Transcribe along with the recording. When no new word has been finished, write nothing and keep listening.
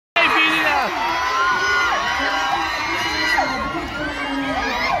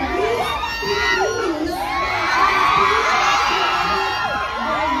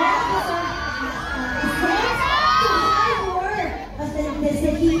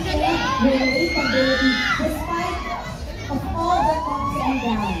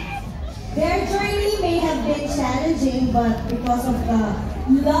Magdangal. Their journey may have been challenging, but because of the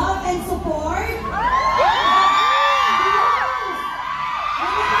love and support,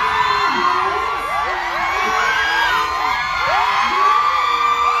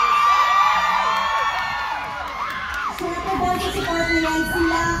 syempre dahil sa support nila,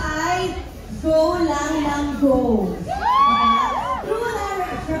 sila ay go lang ng go. Through the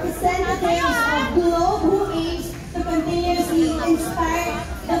representatives of Globe who aims to continuously inspire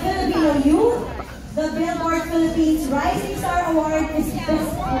the Filipino youth, the Billboard Philippines Rising Star Award is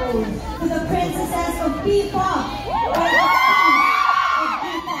bestowed to the princesses of P-pop, or the queens of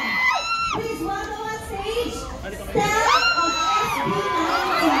P-pop. Please welcome on stage, Stell of SB19.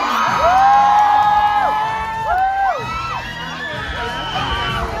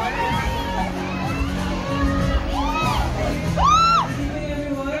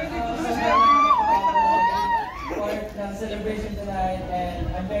 Celebration tonight, and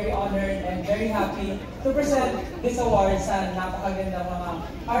I'm very honored and very happy to present this award sa napakagandang mga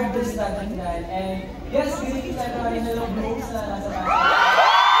artists natin tonight. And yes, binigyan tayo ng ilang groups na nasa basa.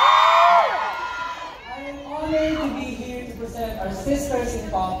 I'm honored to be here to present our sisters in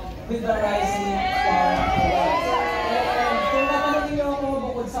pop with the Rising Star Award. And kung tatanungin niyo ako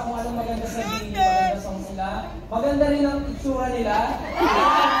bukod sa kung anong maganda sa BINI, maganda song sila, maganda rin ang itsura nila.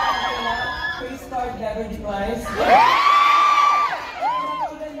 Face card never declines.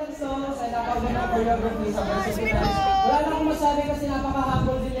 Songs ay napagandang choreography sa Philippines. Wala na akong masabi kasi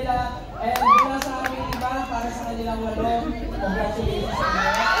napaka-humble din nila, and mula sa aming iba para sa kanilang lalo. Congratulations sa inyo.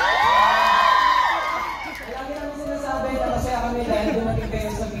 Lagi namin sinasabi na masaya kami dahil dumating kayo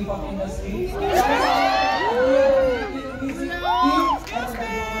sa P-pop industry. Para sa Filipino music team at sa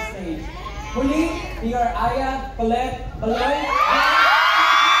Billboard stage. Muli, we are 𝙎𝙧𝙚 𝘬𝙧𝙚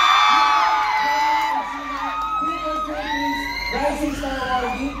Rising Star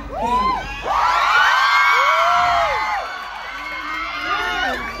Awardee, BINI.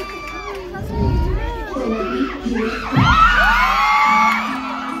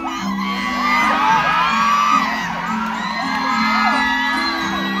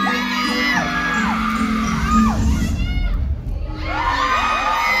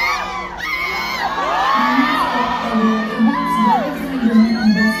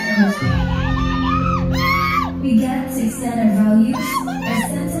 We get to extend our values, our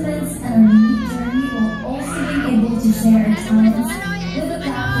sentiments, and our unique journey while also being able to share our talents with the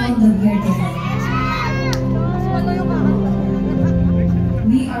platform that we are given.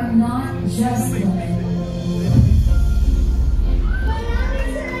 We are not just women.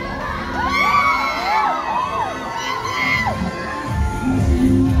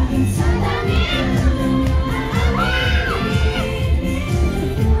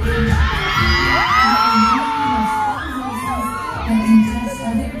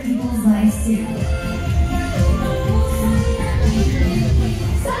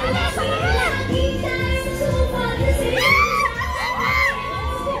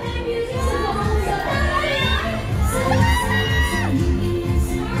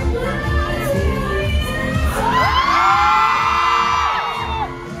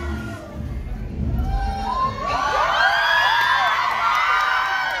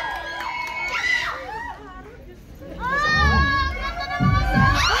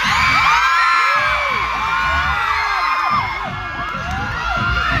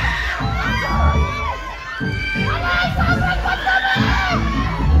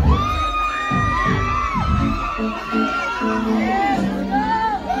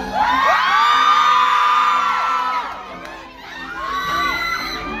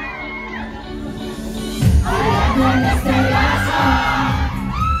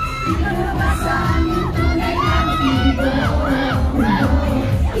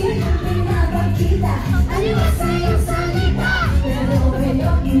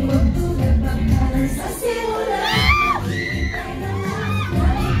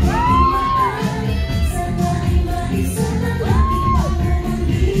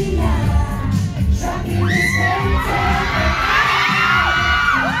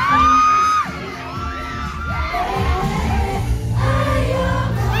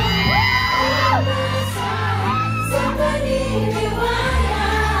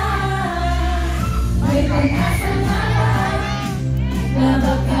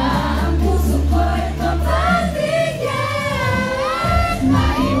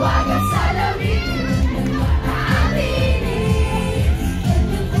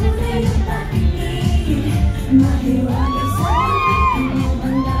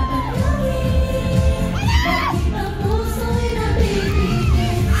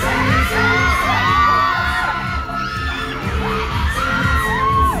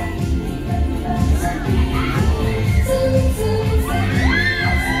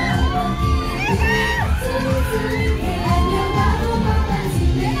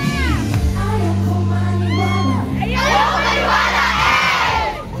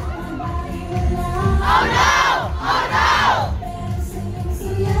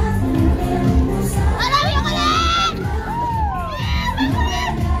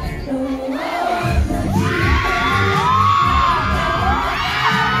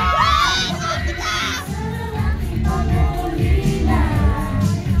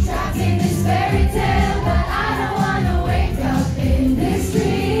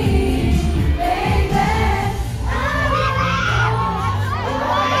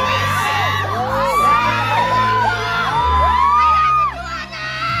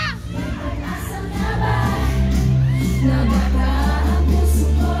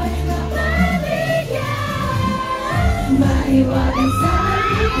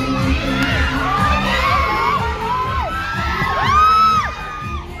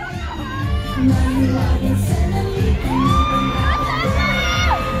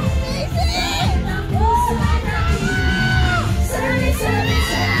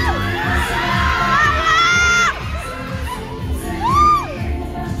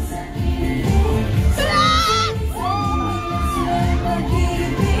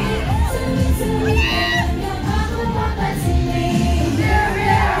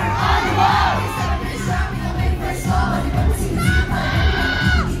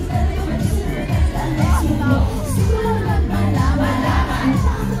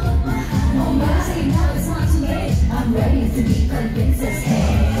 to be convinced.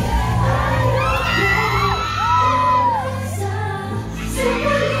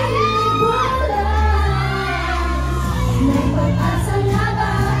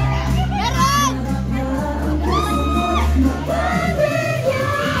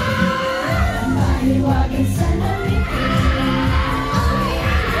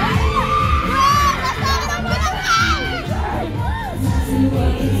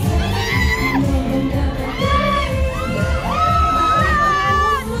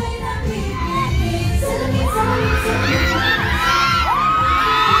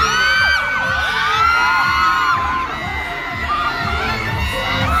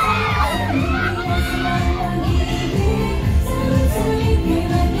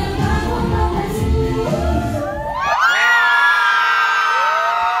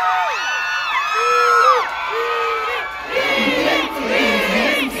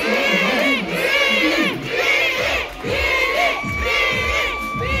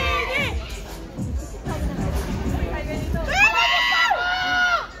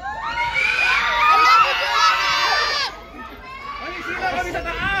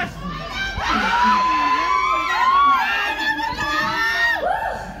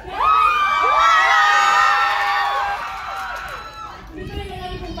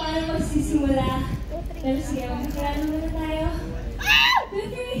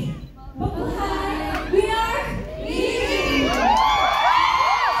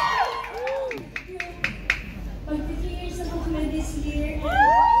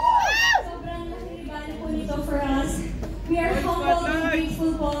 We are humble and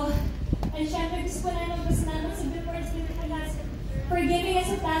grateful po. And syempre gusto po namin magpasalamat sa Billboard Philippines for giving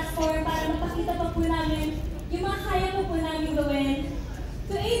us a platform para mapakita pa po namin yung mga kaya po namin gawin.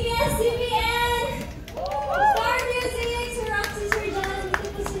 To ABS-CBN! Star Music! Sir Roxy, Sir John, dito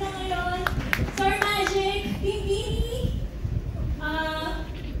po sila ngayon. Star Magic, Team BINI,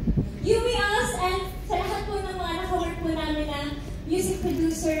 𝘎𝙧𝙧𝙚, and sa lahat po ng mga nakawork po namin na music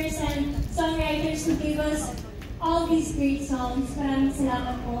producers and songwriters who gave us all these great songs. Maraming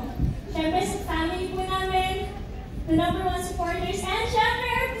salamat po. Syempre sa family po namin, the #1 supporters, and syempre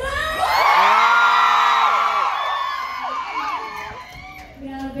our vlog!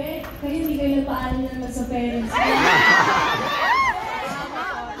 Grabe, kayo hindi kayo nagpaalam naman sa parents.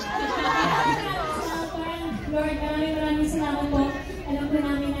 Lord, maraming salamat po. Alam po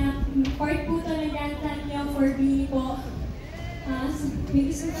namin na part po ito ng grand plan niyo for BINI po. May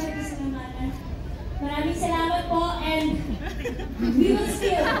gusto tayo salamatan. Maraming salamat po, and we will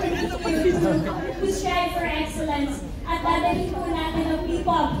still continue to strive for excellence at dadalhin po natin ang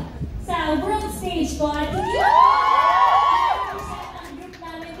P-pop sa world stage po at hindi po ang group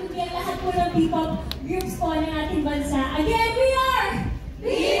namin, kundi ang lahat po ng P-pop groups po ng ating bansa. Again,